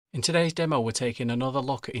In today's demo, we're taking another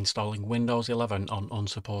look at installing Windows 11 on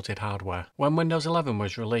unsupported hardware. When Windows 11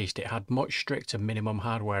 was released, it had much stricter minimum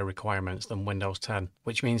hardware requirements than Windows 10,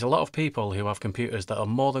 which means a lot of people who have computers that are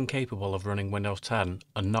more than capable of running Windows 10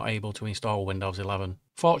 are not able to install Windows 11.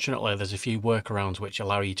 Fortunately, there's a few workarounds which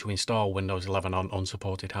allow you to install Windows 11 on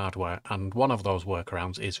unsupported hardware, and one of those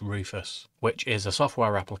workarounds is Rufus, which is a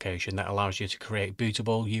software application that allows you to create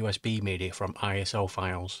bootable USB media from ISO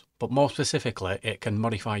files. But more specifically, it can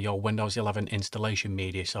modify your Windows 11 installation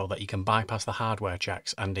media so that you can bypass the hardware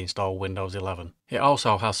checks and install Windows 11. It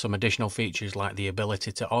also has some additional features like the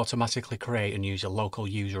ability to automatically create and use a local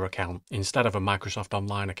user account instead of a Microsoft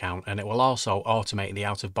Online account, and it will also automate the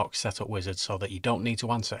out-of-box setup wizard so that you don't need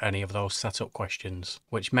to answer any of those setup questions,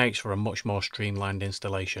 which makes for a much more streamlined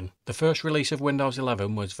installation. The first release of Windows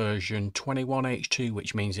 11 was version 21H2,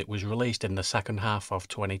 which means it was released in the second half of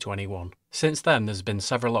 2021. Since then, there's been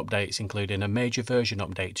several updates, including a major version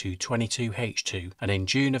update to 22H2, and in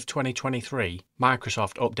June of 2023,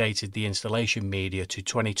 Microsoft updated the installation media to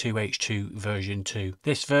 22H2 version 2.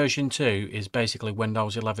 This version 2 is basically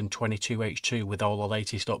Windows 11 22H2 with all the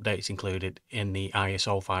latest updates included in the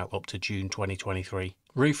ISO file up to June 2023.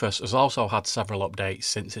 Rufus has also had several updates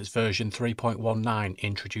since its version 3.19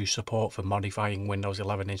 introduced support for modifying Windows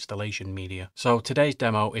 11 installation media. So today's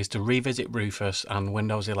demo is to revisit Rufus and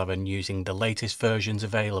Windows 11 using the latest versions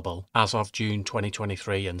available as of June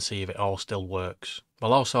 2023 and see if it all still works.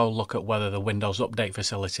 We'll also look at whether the Windows Update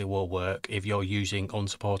facility will work if you're using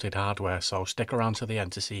unsupported hardware, so stick around to the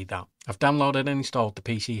end to see that. I've downloaded and installed the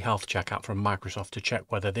PC Health Check app from Microsoft to check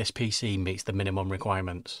whether this PC meets the minimum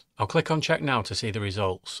requirements. I'll click on Check Now to see the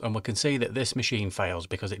results, and we can see that this machine fails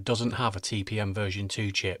because it doesn't have a TPM version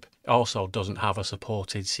 2 chip. It also doesn't have a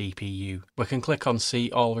supported CPU. We can click on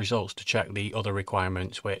See All Results to check the other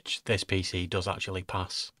requirements, which this PC does actually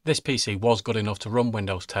pass. This PC was good enough to run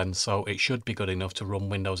Windows 10, so it should be good enough to run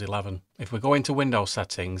Windows 11. If we go into Windows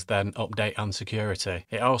settings, then Update and Security,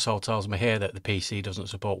 it also tells me here that the PC doesn't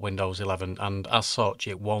support Windows 11, and as such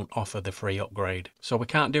it won't offer the free upgrade. So we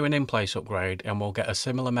can't do an in-place upgrade, and we'll get a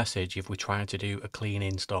similar message if we try to do a clean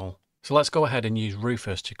install. So let's go ahead and use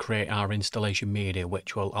Rufus to create our installation media,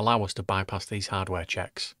 which will allow us to bypass these hardware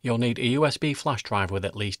checks. You'll need a USB flash drive with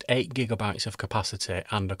at least 8 GB of capacity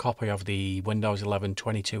and a copy of the Windows 11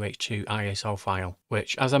 22H2 ISO file,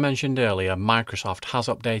 which, as I mentioned earlier, Microsoft has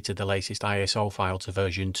updated the latest ISO file to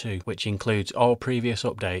version 2, which includes all previous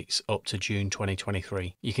updates up to June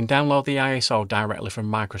 2023. You can download the ISO directly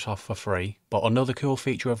from Microsoft for free, but another cool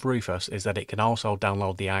feature of Rufus is that it can also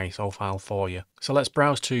download the ISO file for you. So let's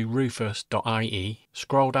browse to rufus.ie,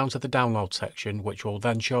 scroll down to the download section, which will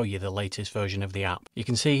then show you the latest version of the app. You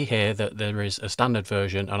can see here that there is a standard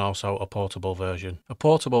version and also a portable version. A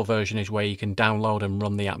portable version is where you can download and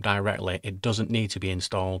run the app directly. It doesn't need to be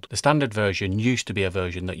installed. The standard version used to be a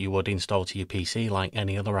version that you would install to your PC like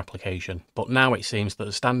any other application, but now it seems that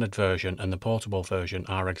the standard version and the portable version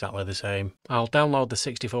are exactly the same. I'll download the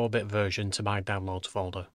 64-bit version to my downloads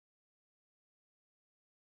folder.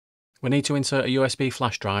 We need to insert a USB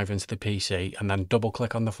flash drive into the PC and then double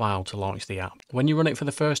click on the file to launch the app. When you run it for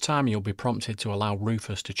the first time, you'll be prompted to allow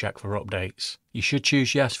Rufus to check for updates. You should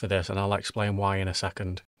choose yes for this, and I'll explain why in a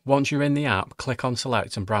second. Once you're in the app, click on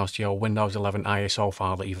Select and browse to your Windows 11 ISO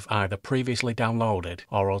file that you've either previously downloaded,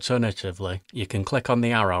 or alternatively, you can click on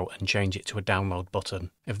the arrow and change it to a download button.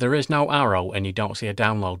 If there is no arrow and you don't see a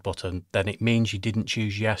download button, then it means you didn't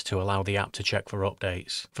choose yes to allow the app to check for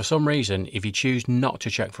updates. For some reason, if you choose not to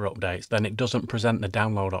check for updates, then it doesn't present the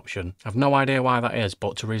download option. I've no idea why that is,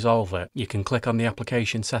 but to resolve it, you can click on the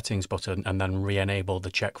Application Settings button and then re-enable the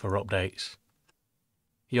check for updates.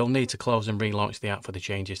 You'll need to close and relaunch the app for the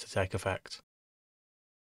changes to take effect.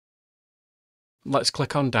 Let's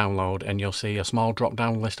click on Download and you'll see a small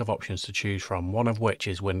drop-down list of options to choose from, one of which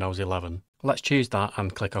is Windows 11. Let's choose that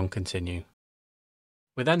and click on Continue.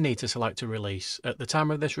 We then need to select a release. At the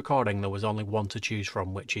time of this recording there was only one to choose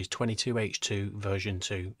from, which is 22H2 version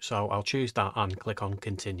 2, so I'll choose that and click on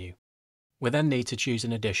Continue. We then need to choose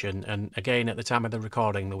an edition, and again at the time of the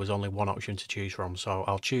recording there was only one option to choose from, so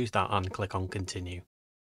I'll choose that and click on Continue.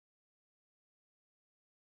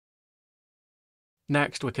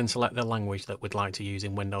 Next, we can select the language that we'd like to use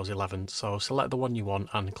in Windows 11, so select the one you want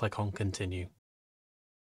and click on Continue.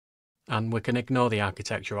 And we can ignore the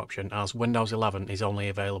architecture option as Windows 11 is only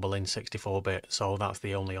available in 64-bit, so that's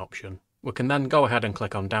the only option. We can then go ahead and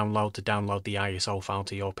click on Download to download the ISO file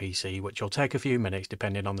to your PC, which will take a few minutes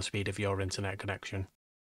depending on the speed of your internet connection.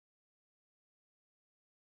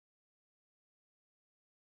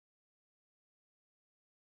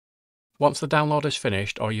 Once the download is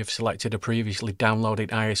finished or you've selected a previously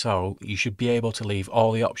downloaded ISO, you should be able to leave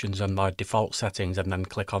all the options on their default settings and then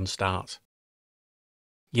click on Start.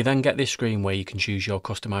 You then get this screen where you can choose your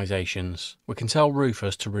customizations. We can tell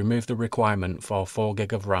Rufus to remove the requirement for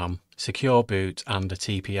 4GB of RAM, secure boot and a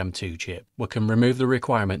TPM2 chip. We can remove the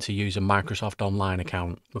requirement to use a Microsoft Online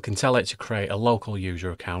account. We can tell it to create a local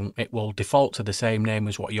user account. It will default to the same name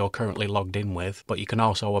as what you're currently logged in with, but you can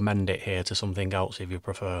also amend it here to something else if you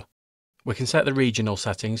prefer. We can set the regional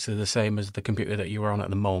settings to the same as the computer that you are on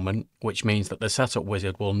at the moment, which means that the setup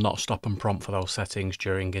wizard will not stop and prompt for those settings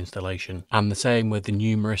during installation. And the same with the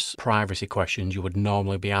numerous privacy questions you would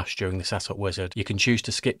normally be asked during the setup wizard. You can choose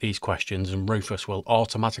to skip these questions and Rufus will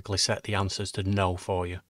automatically set the answers to no for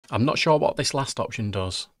you. I'm not sure what this last option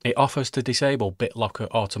does. It offers to disable BitLocker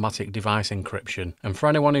automatic device encryption, and for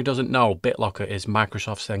anyone who doesn't know, BitLocker is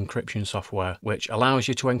Microsoft's encryption software, which allows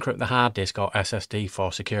you to encrypt the hard disk or SSD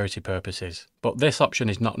for security purposes. But this option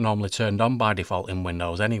is not normally turned on by default in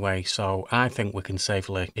Windows anyway, so I think we can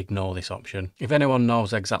safely ignore this option. If anyone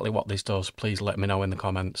knows exactly what this does, please let me know in the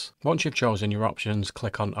comments. Once you've chosen your options,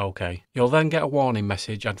 click on OK. You'll then get a warning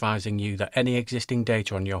message advising you that any existing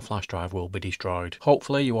data on your flash drive will be destroyed.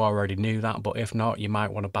 Hopefully you already knew that, but if not, you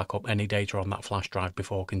might want to back up any data on that flash drive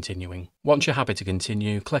before continuing. Once you're happy to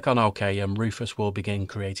continue, click on OK and Rufus will begin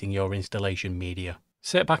creating your installation media.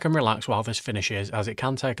 Sit back and relax while this finishes, as it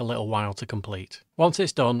can take a little while to complete. Once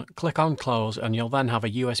it's done, click on Close and you'll then have a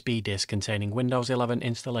USB disk containing Windows 11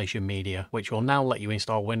 installation media, which will now let you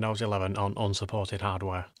install Windows 11 on unsupported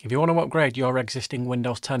hardware. If you want to upgrade your existing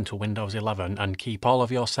Windows 10 to Windows 11 and keep all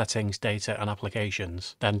of your settings, data and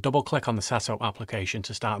applications, then double click on the Setup application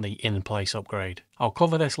to start the in-place upgrade. I'll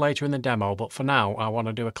cover this later in the demo, but for now I want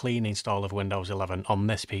to do a clean install of Windows 11 on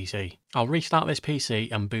this PC. I'll restart this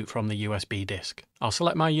PC and boot from the USB disk. I'll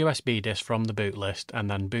select my USB disk from the boot list and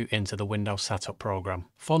then boot into the Windows Setup program.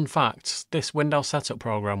 Fun facts, this Windows Setup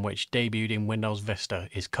program, which debuted in Windows Vista,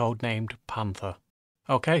 is codenamed Panther.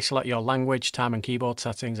 OK, select your language, time and keyboard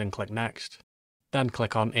settings and click Next. Then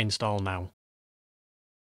click on Install Now.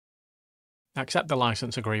 Accept the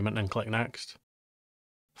license agreement and click Next.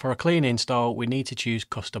 For a clean install, we need to choose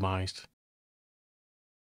Customized.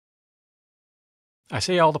 I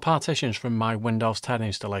see all the partitions from my Windows 10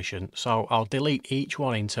 installation, so I'll delete each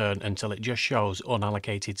one in turn until it just shows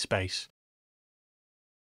unallocated space.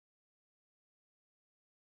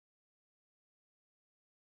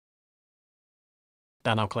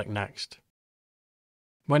 Then I'll click Next.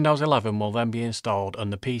 Windows 11 will then be installed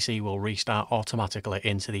and the PC will restart automatically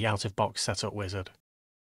into the out-of-box setup wizard.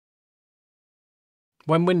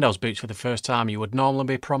 When Windows boots for the first time, you would normally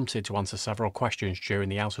be prompted to answer several questions during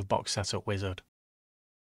the out-of-box setup wizard.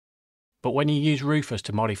 But when you use Rufus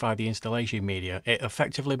to modify the installation media, it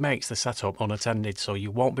effectively makes the setup unattended, so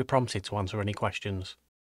you won't be prompted to answer any questions.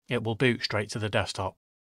 It will boot straight to the desktop.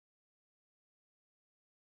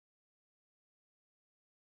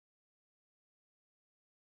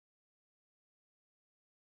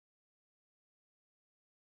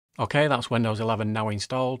 OK, that's Windows 11 now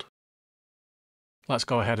installed. Let's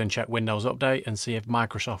go ahead and check Windows Update and see if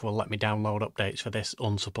Microsoft will let me download updates for this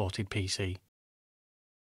unsupported PC.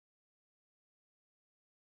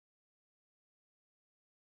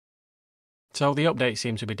 So the updates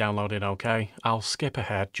seem to be downloading OK. I'll skip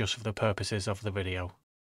ahead just for the purposes of the video.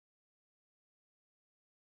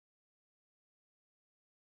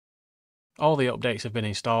 All the updates have been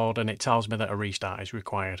installed and it tells me that a restart is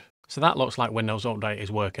required. So that looks like Windows Update is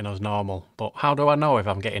working as normal, but how do I know if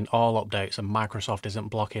I'm getting all updates and Microsoft isn't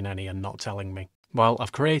blocking any and not telling me? Well,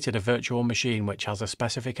 I've created a virtual machine which has a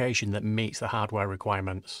specification that meets the hardware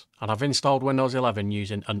requirements, and I've installed Windows 11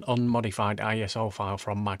 using an unmodified ISO file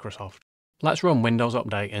from Microsoft. Let's run Windows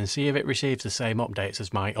Update and see if it receives the same updates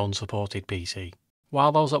as my unsupported PC.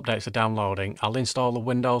 While those updates are downloading, I'll install the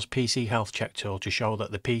Windows PC Health Check tool to show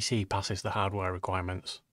that the PC passes the hardware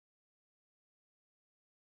requirements.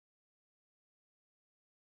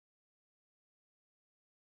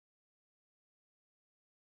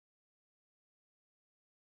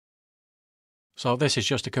 So this is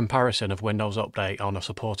just a comparison of Windows Update on a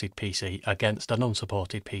supported PC against an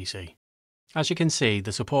unsupported PC. As you can see,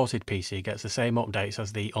 the supported PC gets the same updates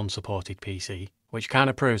as the unsupported PC, which kind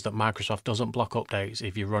of proves that Microsoft doesn't block updates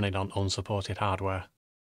if you run it on unsupported hardware.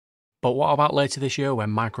 But what about later this year when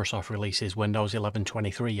Microsoft releases Windows 11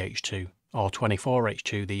 23H2 or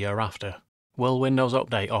 24H2 the year after? Will Windows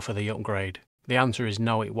Update offer the upgrade? The answer is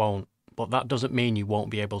no, it won't, but that doesn't mean you won't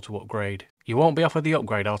be able to upgrade. You won't be offered the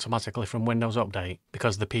upgrade automatically from Windows Update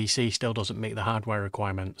because the PC still doesn't meet the hardware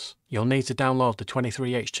requirements. You'll need to download the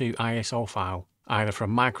 23H2 ISO file either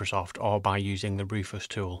from Microsoft or by using the Rufus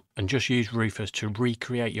tool, and just use Rufus to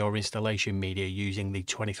recreate your installation media using the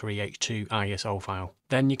 23H2 ISO file.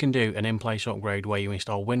 Then you can do an in-place upgrade where you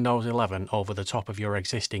install Windows 11 over the top of your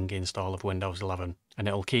existing install of Windows 11, and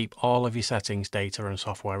it'll keep all of your settings, data and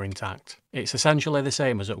software intact. It's essentially the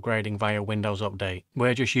same as upgrading via Windows Update.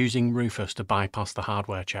 We're just using Rufus to bypass the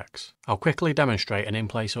hardware checks. I'll quickly demonstrate an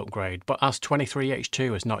in-place upgrade, but as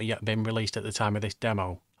 23H2 has not yet been released at the time of this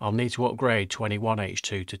demo, I'll need to upgrade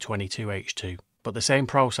 21H2 to 22H2. But the same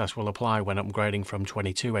process will apply when upgrading from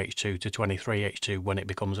 22H2 to 23H2 when it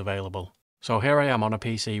becomes available. So here I am on a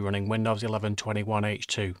PC running Windows 11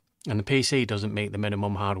 21H2, and the PC doesn't meet the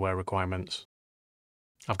minimum hardware requirements.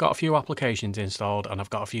 I've got a few applications installed and I've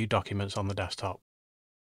got a few documents on the desktop.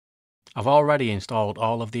 I've already installed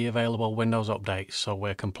all of the available Windows updates, so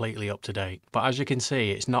we're completely up to date. But as you can see,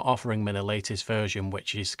 it's not offering me the latest version,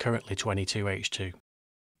 which is currently 22H2.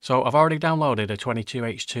 So I've already downloaded a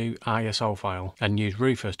 22H2 ISO file and used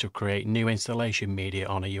Rufus to create new installation media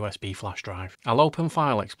on a USB flash drive. I'll open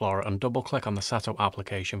File Explorer and double click on the setup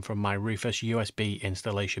application from my Rufus USB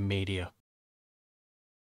installation media.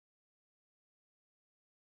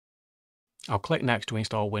 I'll click Next to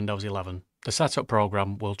install Windows 11. The setup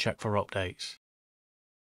program will check for updates.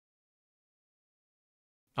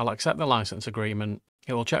 I'll accept the license agreement.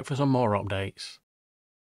 It will check for some more updates.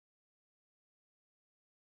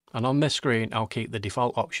 And on this screen, I'll keep the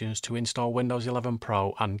default options to install Windows 11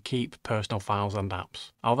 Pro and keep personal files and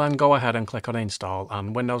apps. I'll then go ahead and click on Install,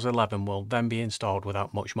 and Windows 11 will then be installed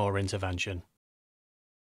without much more intervention.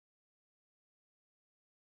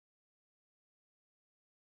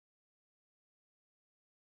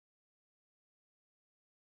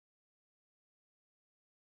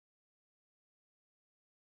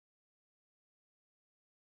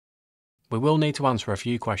 We will need to answer a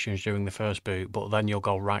few questions during the first boot, but then you'll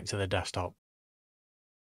go right to the desktop.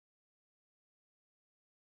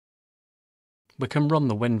 We can run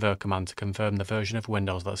the winver command to confirm the version of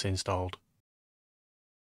Windows that's installed.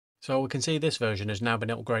 So we can see this version has now been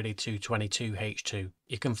upgraded to 22H2.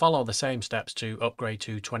 You can follow the same steps to upgrade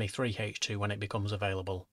to 23H2 when it becomes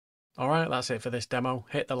available. Alright, that's it for this demo.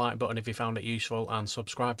 Hit the like button if you found it useful and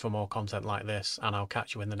subscribe for more content like this, and I'll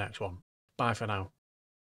catch you in the next one. Bye for now.